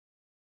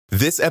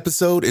This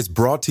episode is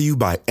brought to you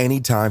by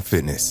Anytime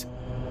Fitness.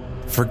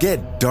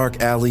 Forget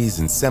dark alleys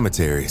and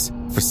cemeteries.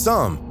 For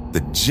some,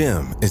 the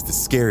gym is the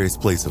scariest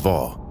place of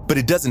all, but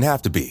it doesn't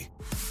have to be.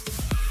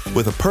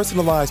 With a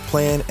personalized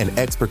plan and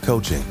expert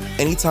coaching,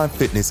 Anytime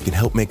Fitness can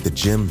help make the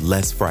gym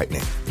less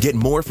frightening. Get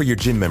more for your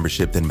gym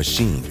membership than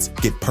machines.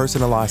 Get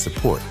personalized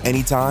support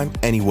anytime,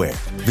 anywhere.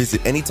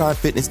 Visit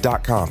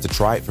AnytimeFitness.com to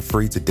try it for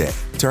free today.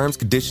 Terms,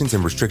 conditions,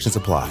 and restrictions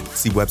apply.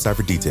 See website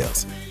for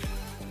details.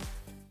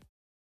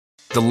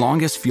 The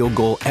longest field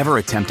goal ever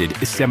attempted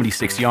is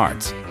 76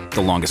 yards.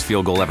 The longest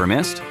field goal ever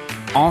missed?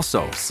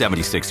 Also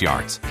 76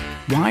 yards.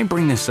 Why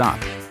bring this up?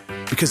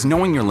 Because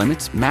knowing your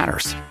limits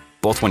matters,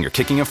 both when you're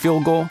kicking a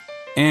field goal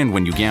and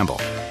when you gamble.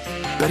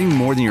 Betting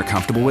more than you're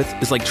comfortable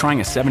with is like trying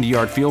a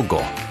 70-yard field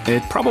goal.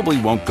 It probably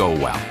won't go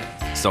well.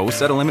 So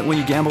set a limit when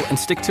you gamble and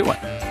stick to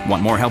it.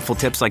 Want more helpful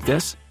tips like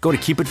this? Go to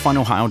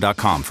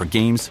keepitfunohio.com for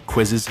games,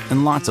 quizzes,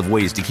 and lots of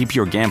ways to keep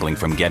your gambling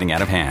from getting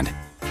out of hand.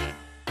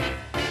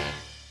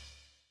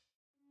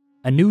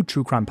 A new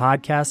true crime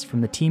podcast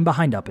from the team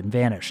behind Up and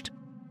Vanished.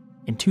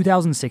 In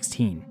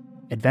 2016,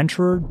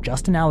 adventurer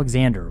Justin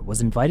Alexander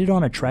was invited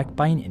on a trek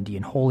by an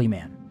Indian holy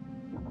man.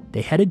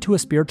 They headed to a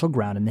spiritual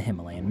ground in the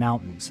Himalayan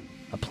mountains,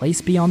 a place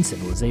beyond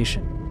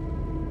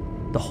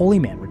civilization. The holy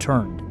man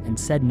returned and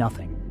said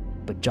nothing,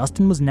 but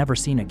Justin was never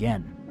seen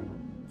again.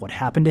 What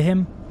happened to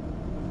him?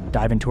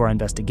 Dive into our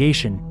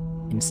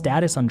investigation in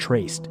Status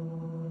Untraced.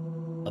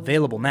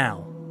 Available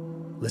now.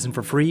 Listen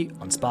for free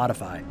on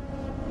Spotify.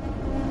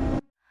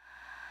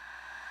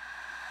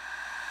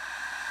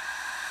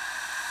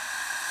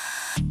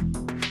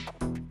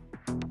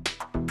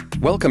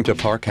 Welcome to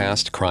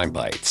Parcast Crime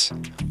Bites.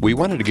 We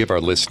wanted to give our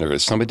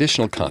listeners some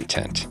additional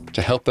content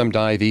to help them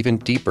dive even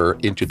deeper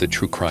into the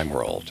true crime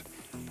world.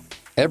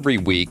 Every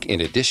week,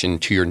 in addition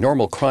to your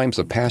normal Crimes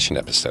of Passion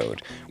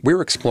episode,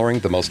 we're exploring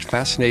the most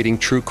fascinating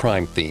true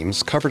crime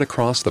themes covered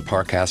across the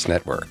Parcast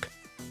network.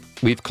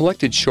 We've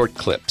collected short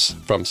clips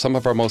from some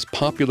of our most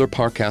popular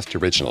Parcast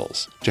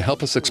originals to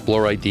help us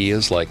explore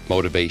ideas like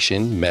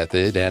motivation,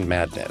 method, and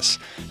madness,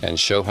 and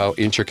show how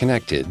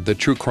interconnected the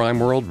true crime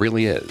world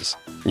really is.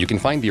 You can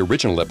find the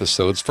original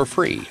episodes for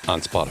free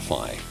on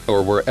Spotify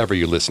or wherever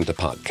you listen to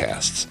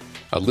podcasts.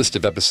 A list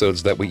of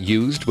episodes that we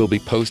used will be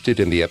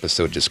posted in the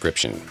episode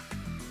description.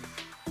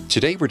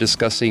 Today we're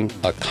discussing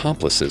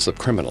accomplices of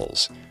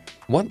criminals.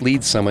 What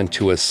leads someone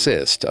to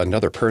assist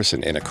another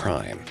person in a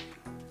crime?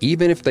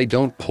 Even if they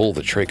don't pull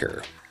the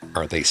trigger,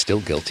 are they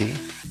still guilty?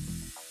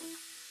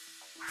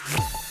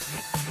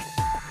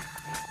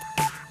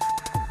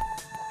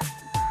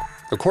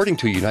 According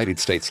to United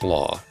States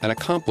law, an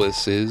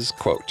accomplice is,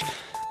 quote,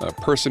 a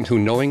person who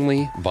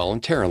knowingly,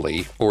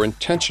 voluntarily, or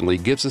intentionally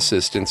gives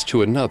assistance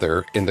to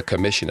another in the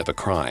commission of a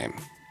crime.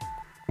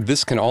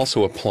 This can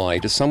also apply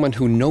to someone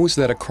who knows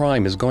that a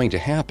crime is going to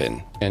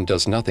happen and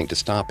does nothing to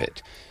stop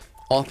it.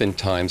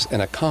 Oftentimes, an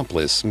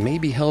accomplice may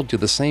be held to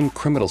the same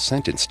criminal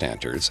sentence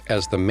standards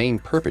as the main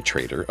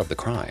perpetrator of the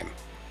crime.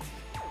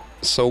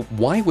 So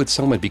why would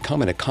someone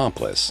become an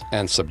accomplice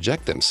and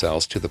subject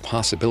themselves to the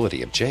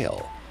possibility of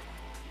jail?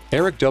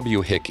 Eric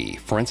W. Hickey,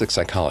 forensic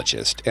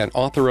psychologist and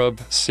author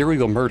of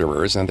Serial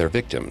Murderers and Their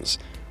Victims,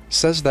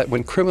 says that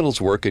when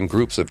criminals work in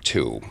groups of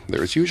two,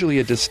 there is usually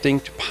a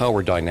distinct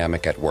power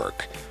dynamic at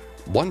work.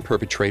 One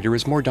perpetrator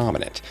is more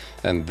dominant,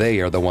 and they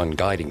are the one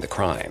guiding the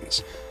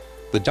crimes.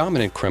 The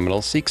dominant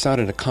criminal seeks out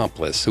an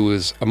accomplice who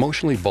is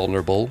emotionally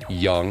vulnerable,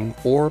 young,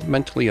 or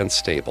mentally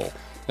unstable,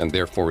 and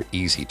therefore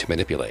easy to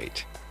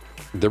manipulate.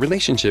 The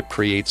relationship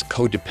creates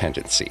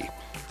codependency.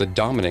 The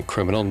dominant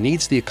criminal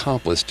needs the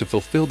accomplice to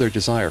fulfill their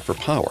desire for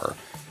power,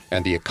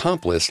 and the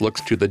accomplice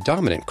looks to the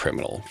dominant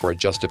criminal for a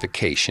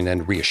justification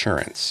and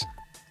reassurance.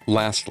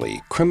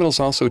 Lastly, criminals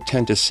also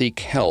tend to seek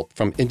help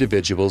from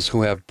individuals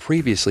who have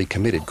previously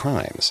committed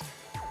crimes.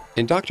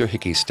 In Dr.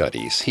 Hickey's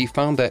studies, he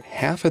found that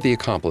half of the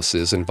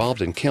accomplices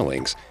involved in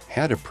killings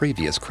had a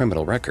previous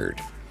criminal record.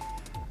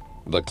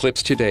 The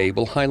clips today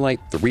will highlight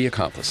 3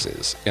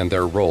 accomplices and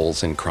their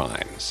roles in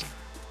crimes.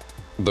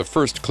 The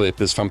first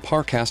clip is from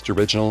Parcast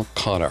original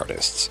Con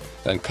Artists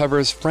and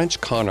covers French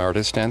con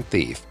artist and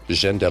thief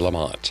Jeanne de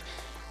Lamotte.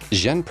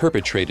 Jeanne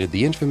perpetrated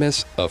the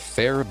infamous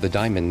Affair of the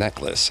Diamond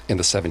Necklace in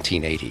the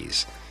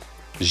 1780s.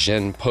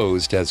 Jeanne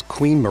posed as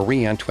Queen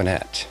Marie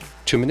Antoinette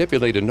to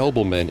manipulate a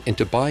nobleman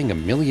into buying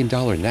 $1 million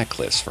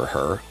necklace for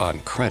her on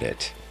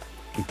credit.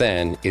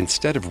 Then,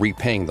 instead of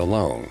repaying the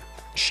loan,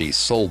 she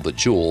sold the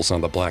jewels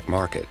on the black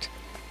market.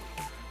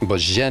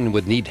 But Jeanne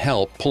would need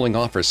help pulling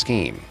off her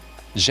scheme.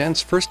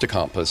 Jeanne's first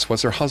accomplice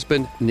was her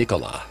husband,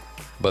 Nicolas.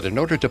 But in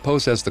order to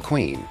pose as the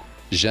queen,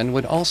 Jeanne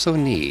would also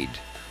need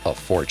a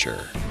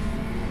forger.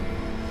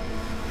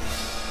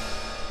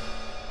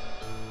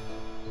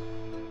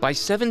 By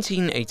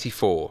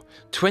 1784,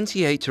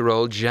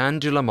 28-year-old Jeanne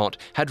de Lamotte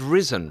had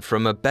risen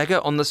from a beggar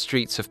on the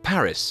streets of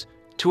Paris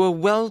to a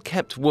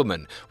well-kept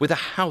woman with a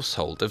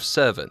household of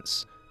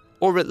servants.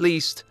 Or at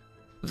least,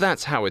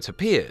 that's how it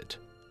appeared.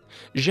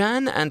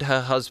 Jeanne and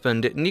her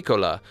husband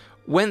Nicolas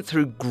went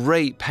through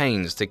great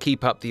pains to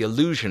keep up the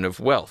illusion of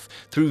wealth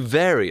through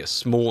various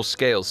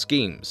small-scale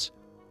schemes.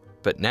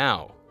 But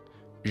now,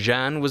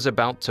 Jeanne was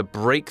about to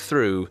break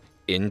through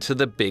into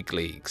the big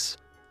leagues.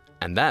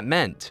 And that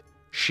meant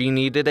she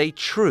needed a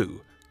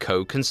true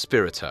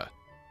co-conspirator.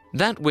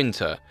 That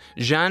winter,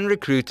 Jeanne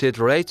recruited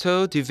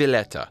Reto de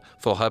Villeta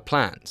for her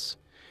plans.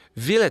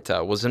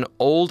 Villeta was an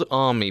old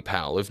army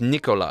pal of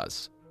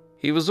Nicolas.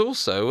 He was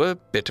also a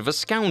bit of a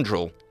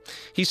scoundrel.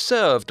 He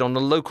served on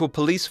the local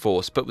police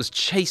force but was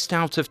chased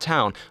out of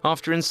town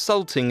after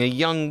insulting a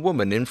young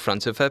woman in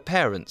front of her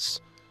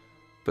parents.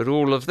 But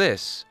all of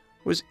this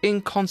was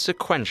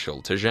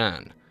inconsequential to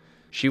Jeanne.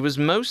 She was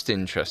most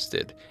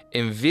interested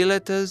in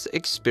Villeta's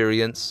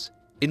experience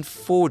in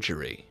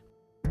forgery.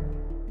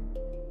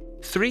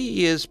 3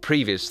 years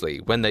previously,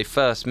 when they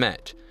first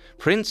met,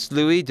 Prince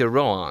Louis de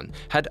Rohan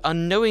had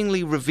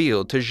unknowingly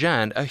revealed to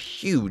Jeanne a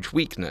huge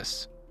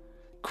weakness.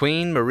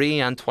 Queen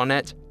Marie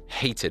Antoinette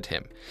hated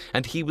him,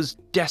 and he was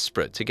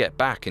desperate to get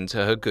back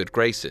into her good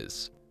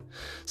graces.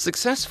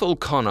 Successful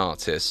con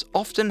artists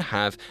often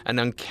have an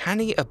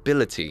uncanny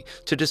ability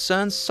to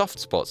discern soft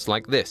spots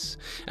like this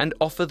and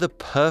offer the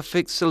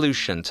perfect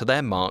solution to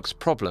their mark's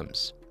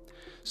problems.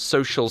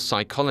 Social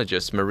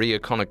psychologist Maria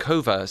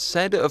Konnikova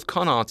said of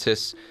con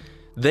artists,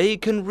 "They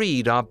can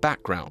read our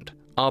background,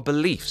 our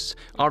beliefs,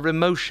 our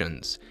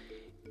emotions,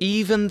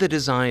 even the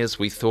desires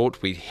we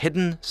thought we'd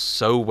hidden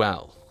so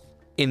well."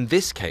 In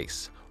this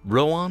case,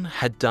 Rohan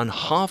had done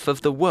half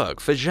of the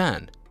work for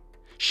Jeanne.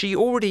 She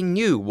already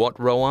knew what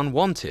Rohan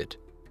wanted: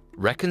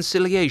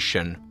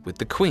 reconciliation with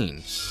the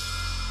Queen.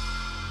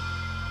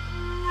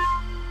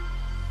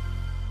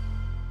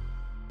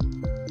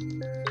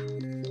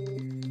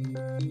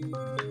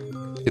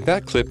 In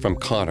that clip from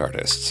Con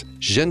Artists,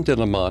 Jeanne de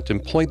Lamont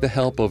employed the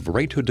help of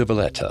Reto de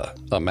Villeta,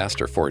 a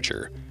master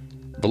forger.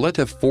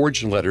 Villeta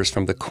forged letters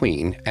from the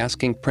Queen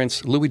asking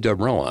Prince Louis de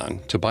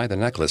Rohan to buy the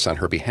necklace on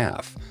her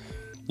behalf.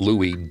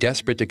 Louis,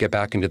 desperate to get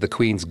back into the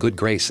Queen's good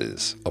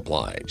graces,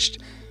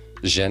 obliged.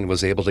 Jeanne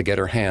was able to get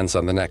her hands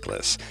on the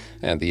necklace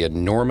and the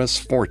enormous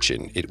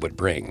fortune it would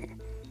bring.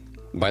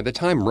 By the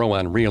time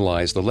Rohan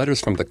realized the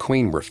letters from the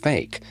Queen were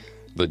fake,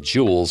 the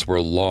jewels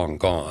were long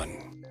gone.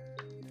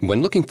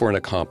 When looking for an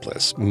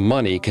accomplice,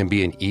 money can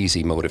be an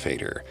easy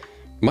motivator.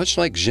 Much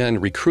like Jeanne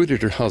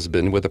recruited her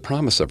husband with a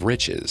promise of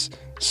riches,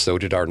 so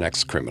did our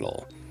next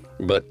criminal.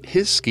 But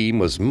his scheme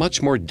was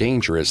much more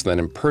dangerous than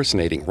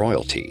impersonating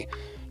royalty.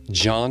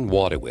 John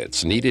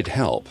Wadowitz needed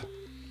help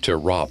to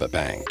rob a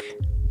bank.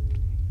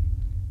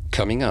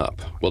 Coming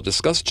up, we'll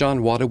discuss John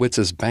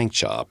Wadowitz's bank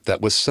job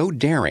that was so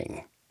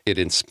daring, it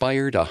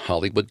inspired a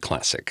Hollywood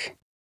classic.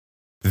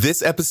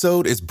 This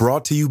episode is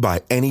brought to you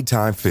by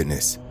Anytime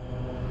Fitness.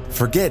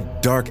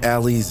 Forget dark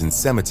alleys and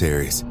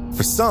cemeteries.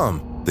 For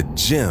some, the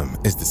gym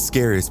is the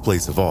scariest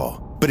place of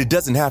all. But it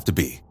doesn't have to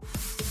be.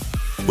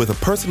 With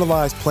a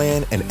personalized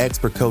plan and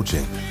expert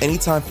coaching,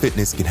 Anytime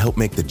Fitness can help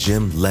make the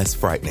gym less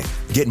frightening.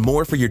 Get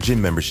more for your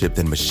gym membership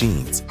than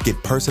machines.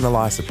 Get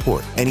personalized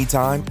support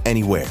anytime,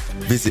 anywhere.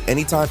 Visit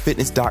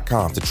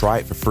AnytimeFitness.com to try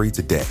it for free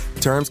today.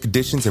 Terms,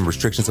 conditions, and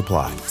restrictions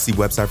apply. See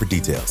website for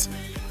details.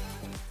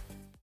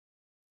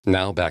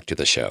 Now back to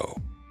the show.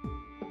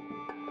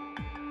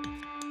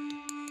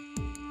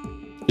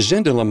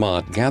 Jeanne de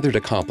Lamont gathered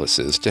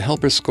accomplices to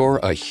help her score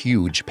a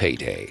huge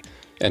payday.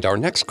 And our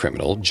next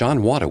criminal, John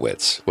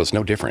Wadowitz, was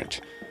no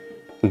different.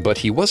 But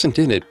he wasn't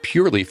in it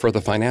purely for the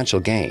financial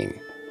gain.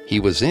 He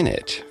was in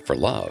it for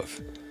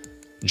love.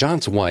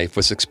 John's wife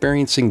was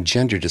experiencing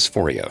gender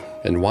dysphoria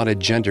and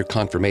wanted gender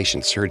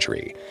confirmation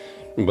surgery.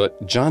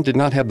 But John did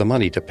not have the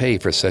money to pay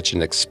for such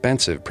an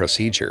expensive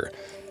procedure.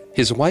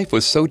 His wife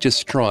was so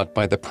distraught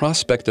by the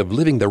prospect of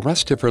living the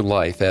rest of her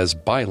life as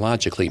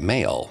biologically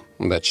male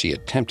that she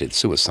attempted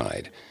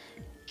suicide.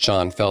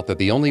 John felt that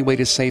the only way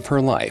to save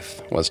her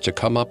life was to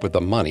come up with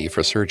the money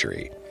for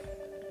surgery.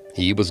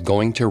 He was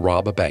going to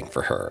rob a bank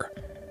for her,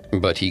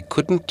 but he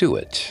couldn't do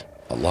it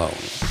alone.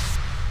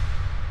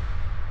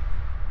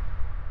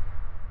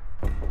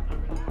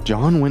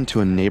 John went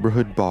to a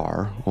neighborhood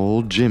bar,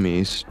 Old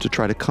Jimmy's, to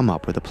try to come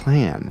up with a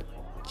plan.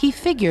 He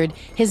figured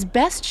his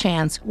best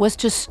chance was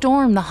to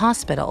storm the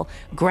hospital,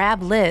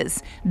 grab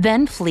Liz,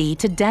 then flee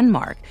to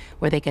Denmark,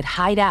 where they could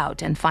hide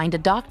out and find a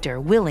doctor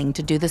willing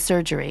to do the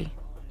surgery.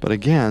 But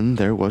again,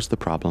 there was the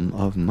problem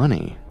of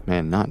money,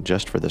 and not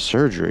just for the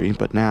surgery,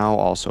 but now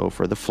also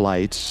for the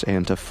flights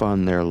and to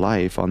fund their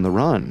life on the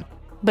run.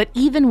 But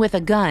even with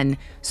a gun,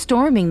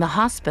 storming the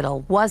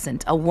hospital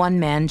wasn't a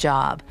one-man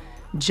job.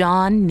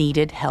 John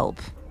needed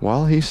help.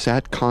 While he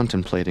sat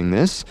contemplating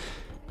this,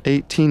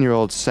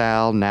 18-year-old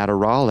Sal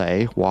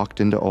Natarale walked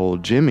into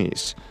Old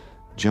Jimmy's.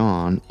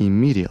 John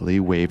immediately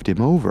waved him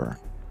over.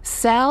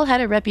 Sal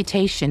had a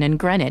reputation in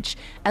Greenwich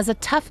as a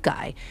tough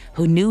guy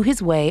who knew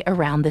his way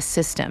around the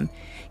system.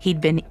 He'd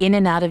been in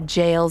and out of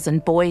jails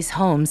and boys'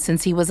 homes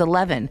since he was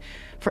 11,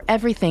 for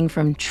everything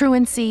from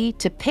truancy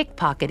to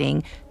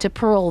pickpocketing to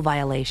parole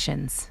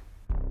violations.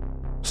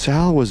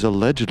 Sal was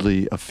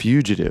allegedly a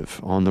fugitive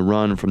on the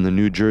run from the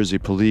New Jersey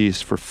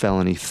police for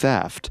felony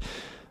theft.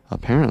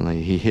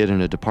 Apparently, he hid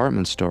in a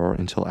department store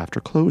until after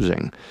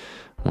closing.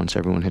 Once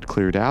everyone had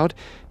cleared out,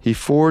 he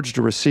forged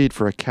a receipt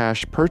for a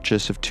cash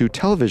purchase of 2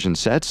 television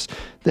sets.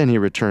 Then he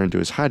returned to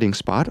his hiding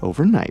spot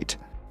overnight.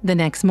 The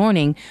next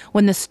morning,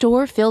 when the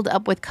store filled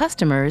up with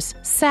customers,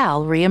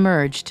 Sal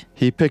reemerged.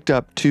 He picked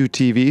up 2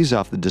 TVs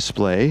off the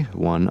display,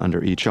 one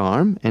under each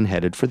arm, and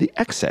headed for the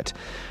exit.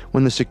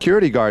 When the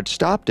security guard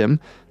stopped him,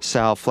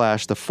 Sal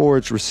flashed the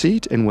forged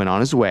receipt and went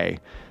on his way.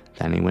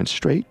 Then he went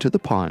straight to the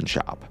pawn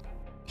shop.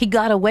 He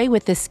got away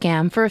with this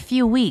scam for a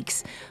few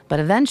weeks, but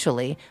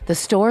eventually, the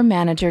store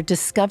manager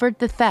discovered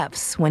the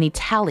thefts when he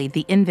tallied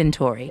the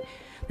inventory.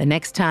 The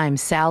next time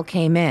Sal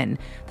came in,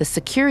 the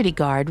security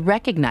guard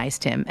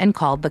recognized him and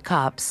called the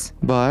cops.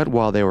 But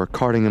while they were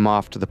carting him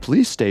off to the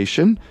police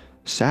station,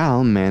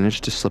 Sal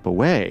managed to slip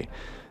away.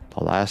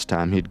 The last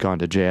time he'd gone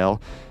to jail,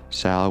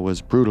 Sal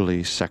was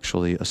brutally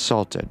sexually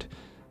assaulted.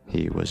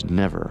 He was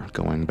never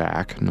going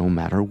back, no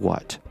matter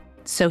what.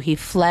 So he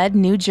fled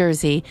New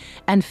Jersey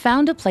and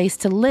found a place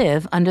to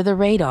live under the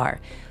radar,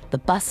 the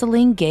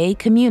bustling gay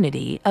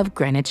community of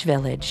Greenwich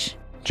Village.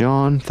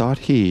 John thought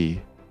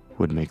he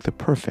would make the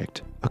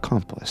perfect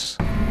accomplice.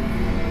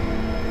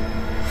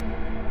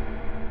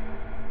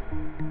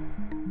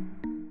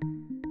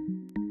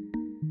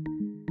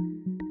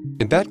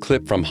 In that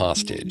clip from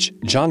Hostage,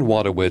 John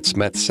Wadowitz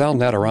met Sal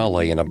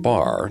Naturale in a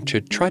bar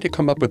to try to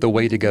come up with a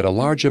way to get a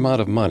large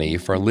amount of money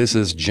for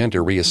Liz's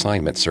gender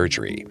reassignment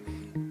surgery.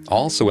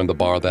 Also in the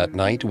bar that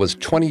night was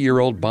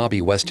 20-year-old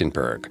Bobby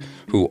Westenberg,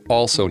 who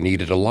also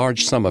needed a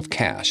large sum of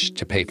cash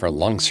to pay for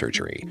lung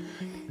surgery.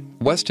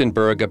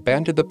 Westenberg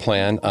abandoned the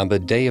plan on the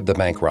day of the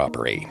bank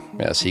robbery,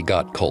 as he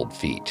got cold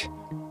feet.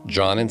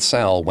 John and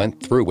Sal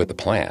went through with the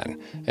plan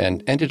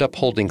and ended up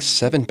holding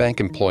 7 bank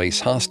employees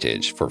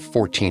hostage for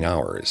 14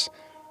 hours.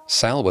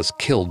 Sal was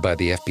killed by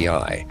the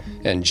FBI,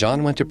 and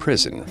John went to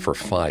prison for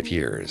 5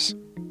 years.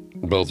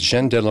 Both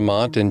Jeanne de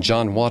Lamont and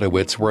John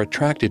Wadowitz were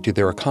attracted to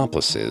their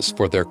accomplices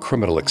for their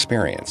criminal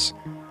experience.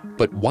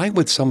 But why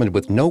would someone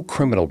with no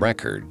criminal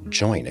record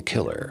join a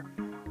killer?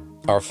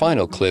 Our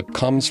final clip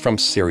comes from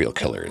Serial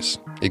Killers.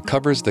 It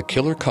covers the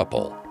killer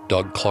couple,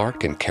 Doug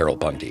Clark and Carol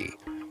Bundy.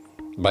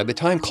 By the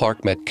time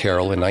Clark met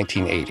Carol in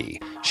 1980,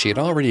 she had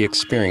already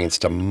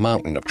experienced a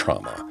mountain of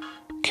trauma.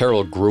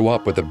 Carol grew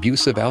up with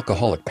abusive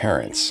alcoholic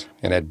parents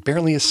and had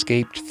barely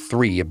escaped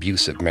 3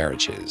 abusive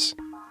marriages.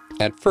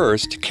 At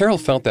first, Carol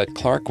felt that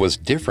Clark was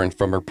different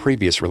from her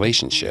previous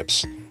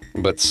relationships,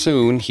 but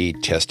soon he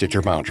tested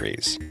her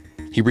boundaries.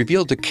 He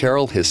revealed to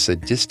Carol his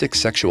sadistic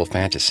sexual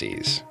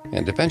fantasies,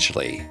 and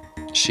eventually,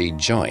 she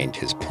joined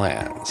his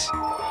plans.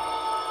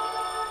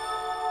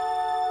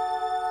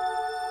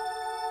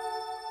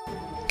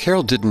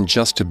 Carol didn't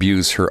just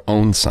abuse her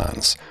own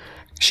sons.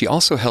 She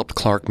also helped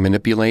Clark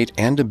manipulate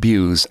and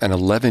abuse an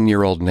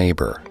 11-year-old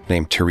neighbor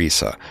named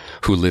Teresa,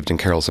 who lived in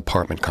Carol's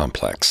apartment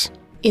complex.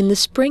 In the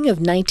spring of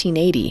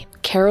 1980,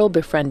 Carol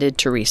befriended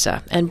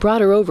Teresa and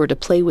brought her over to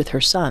play with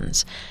her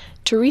sons.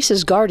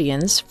 Teresa's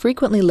guardians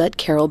frequently let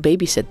Carol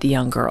babysit the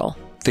young girl.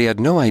 They had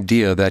no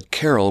idea that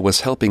Carol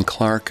was helping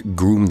Clark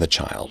groom the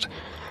child.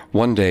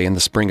 One day in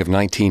the spring of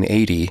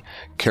 1980,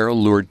 Carol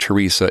lured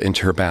Teresa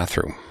into her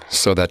bathroom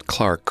so that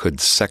Clark could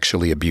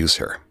sexually abuse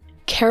her.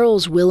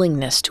 Carol's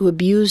willingness to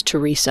abuse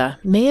Teresa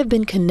may have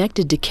been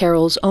connected to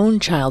Carol's own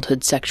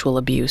childhood sexual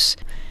abuse.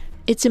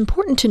 It's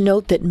important to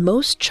note that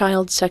most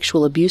child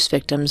sexual abuse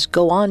victims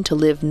go on to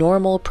live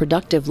normal,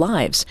 productive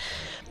lives.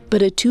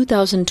 But a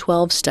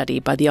 2012 study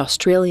by the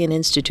Australian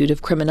Institute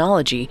of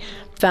Criminology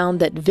found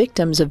that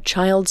victims of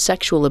child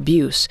sexual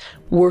abuse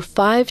were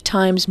 5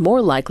 times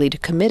more likely to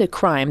commit a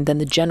crime than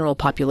the general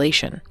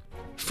population.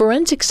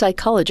 Forensic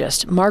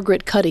psychologist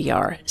Margaret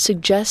Cuddyar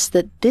suggests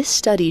that this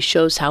study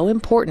shows how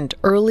important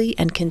early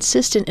and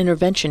consistent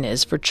intervention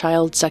is for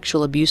child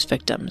sexual abuse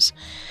victims.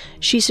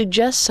 She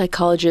suggests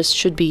psychologists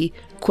should be,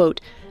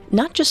 quote,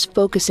 not just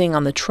focusing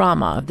on the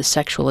trauma of the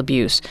sexual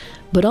abuse,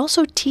 but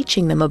also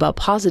teaching them about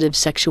positive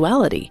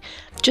sexuality,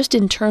 just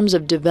in terms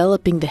of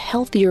developing the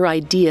healthier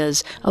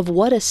ideas of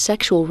what a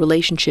sexual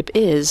relationship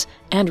is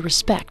and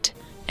respect,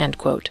 end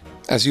quote.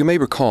 As you may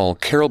recall,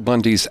 Carol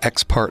Bundy's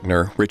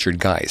ex-partner, Richard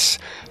Geis,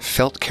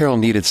 felt Carol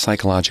needed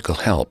psychological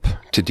help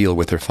to deal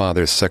with her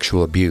father's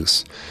sexual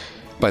abuse.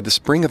 By the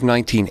spring of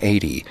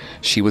 1980,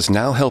 she was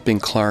now helping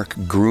Clark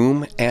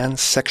groom and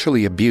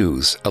sexually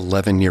abuse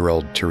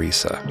 11-year-old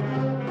Teresa.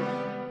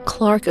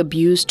 Clark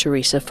abused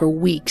Teresa for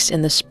weeks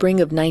in the spring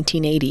of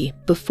 1980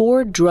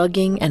 before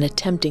drugging and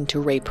attempting to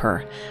rape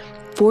her.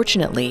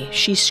 Fortunately,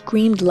 she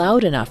screamed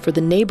loud enough for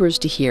the neighbors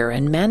to hear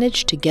and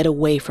managed to get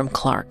away from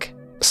Clark.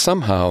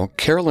 Somehow,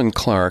 Carol and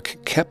Clark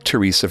kept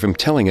Teresa from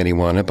telling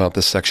anyone about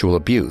the sexual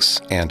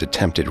abuse and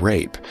attempted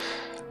rape.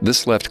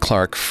 This left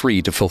Clark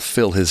free to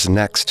fulfill his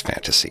next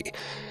fantasy.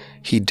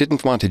 He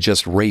didn't want to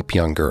just rape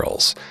young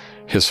girls.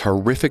 His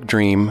horrific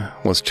dream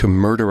was to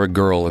murder a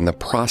girl in the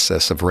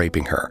process of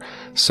raping her,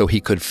 so he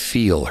could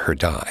feel her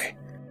die.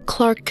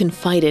 Clark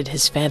confided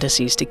his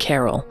fantasies to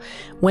Carol.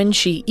 When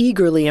she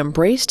eagerly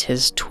embraced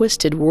his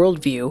twisted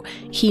worldview,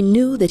 he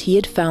knew that he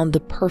had found the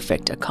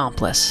perfect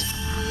accomplice.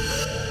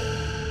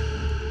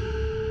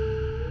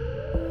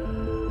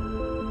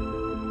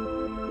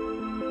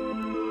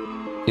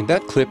 In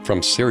that clip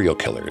from Serial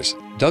Killers,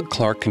 Doug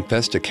Clark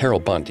confessed to Carol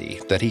Bundy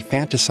that he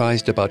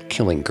fantasized about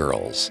killing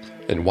girls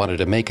and wanted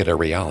to make it a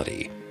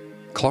reality.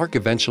 Clark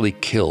eventually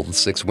killed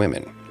 6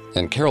 women,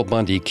 and Carol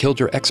Bundy killed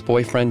her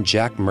ex-boyfriend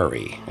Jack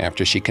Murray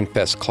after she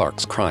confessed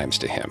Clark's crimes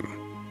to him.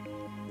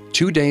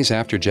 2 days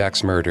after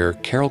Jack's murder,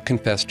 Carol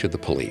confessed to the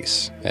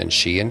police, and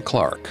she and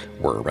Clark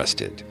were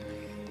arrested.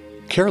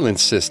 Carol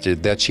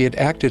insisted that she had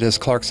acted as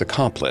Clark's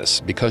accomplice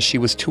because she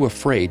was too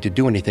afraid to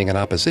do anything in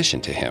opposition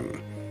to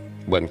him.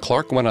 When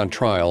Clark went on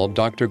trial,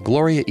 Dr.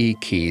 Gloria E.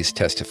 Keys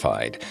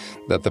testified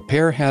that the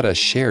pair had a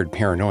shared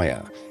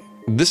paranoia.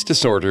 This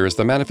disorder is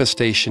the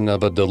manifestation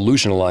of a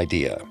delusional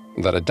idea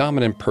that a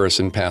dominant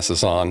person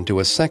passes on to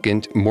a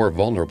second, more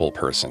vulnerable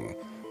person.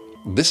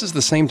 This is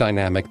the same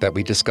dynamic that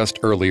we discussed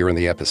earlier in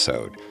the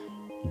episode.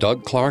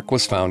 Doug Clark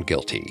was found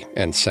guilty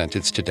and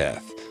sentenced to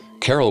death.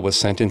 Carol was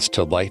sentenced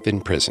to life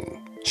in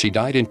prison. She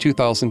died in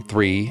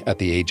 2003 at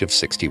the age of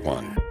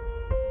 61.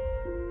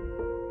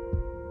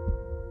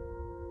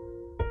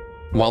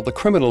 While the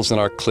criminals in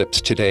our clips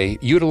today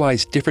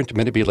utilized different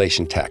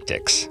manipulation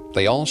tactics,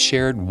 they all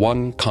shared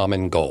one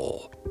common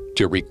goal: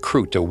 to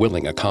recruit a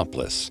willing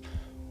accomplice.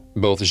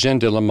 Both Jean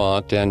de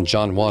Lamotte and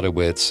John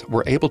Wadowitz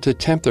were able to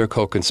tempt their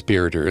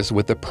co-conspirators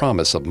with the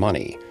promise of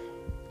money.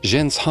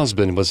 Jean's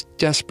husband was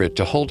desperate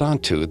to hold on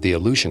to the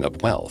illusion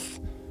of wealth.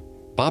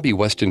 Bobby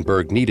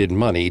Westenberg needed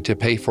money to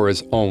pay for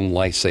his own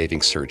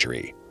life-saving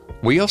surgery.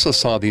 We also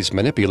saw these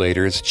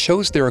manipulators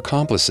chose their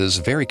accomplices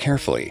very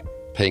carefully,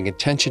 paying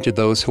attention to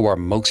those who are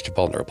most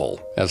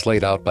vulnerable, as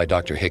laid out by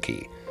Dr.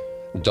 Hickey.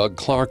 Doug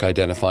Clark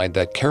identified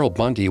that Carol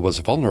Bundy was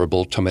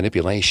vulnerable to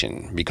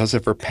manipulation because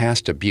of her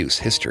past abuse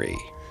history.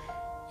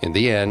 In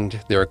the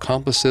end, their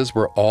accomplices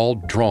were all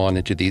drawn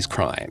into these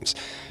crimes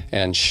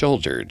and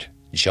shouldered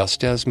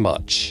just as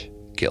much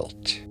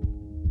guilt.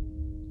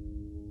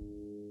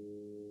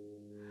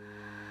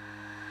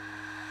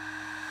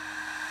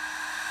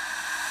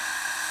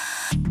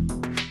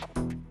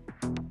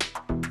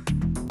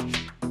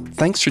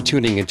 Thanks for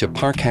tuning into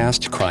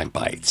Parcast Crime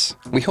Bites.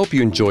 We hope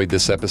you enjoyed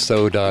this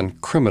episode on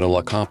criminal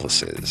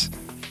accomplices.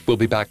 We'll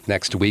be back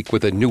next week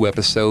with a new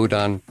episode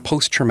on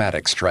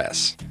post-traumatic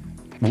stress.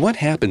 What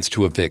happens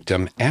to a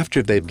victim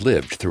after they've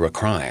lived through a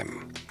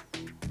crime?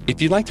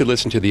 If you'd like to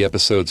listen to the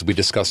episodes we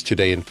discussed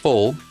today in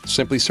full,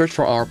 simply search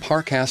for our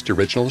Parcast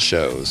original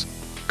shows,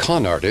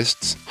 Con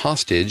Artists,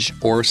 Hostage,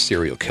 or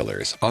Serial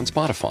Killers on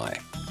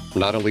Spotify.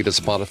 Not only does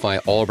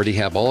Spotify already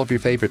have all of your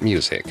favorite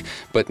music,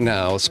 but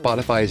now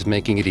Spotify is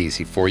making it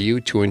easy for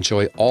you to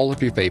enjoy all of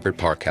your favorite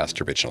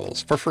Parcast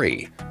originals for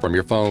free from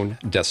your phone,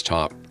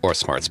 desktop, or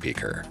smart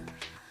speaker.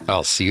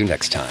 I'll see you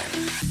next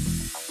time.